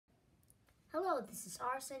Hello, this is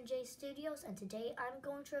RSNJ Studios, and today I'm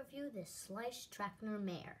going to review this Schleich Trakenher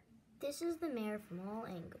Mare. This is the mare from all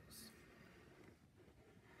angles.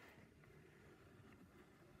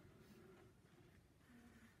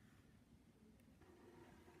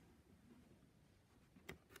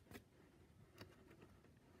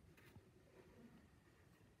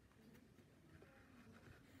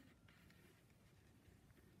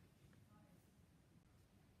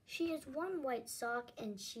 She has one white sock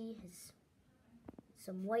and she has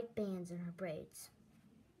some white bands in her braids.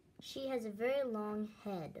 She has a very long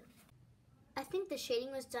head. I think the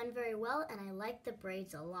shading was done very well and I like the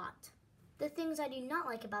braids a lot. The things I do not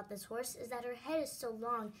like about this horse is that her head is so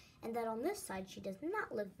long and that on this side she does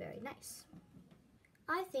not look very nice.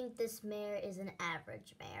 I think this mare is an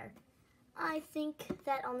average mare. I think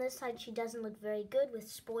that on this side she doesn't look very good, which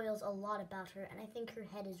spoils a lot about her, and I think her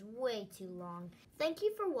head is way too long. Thank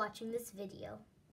you for watching this video.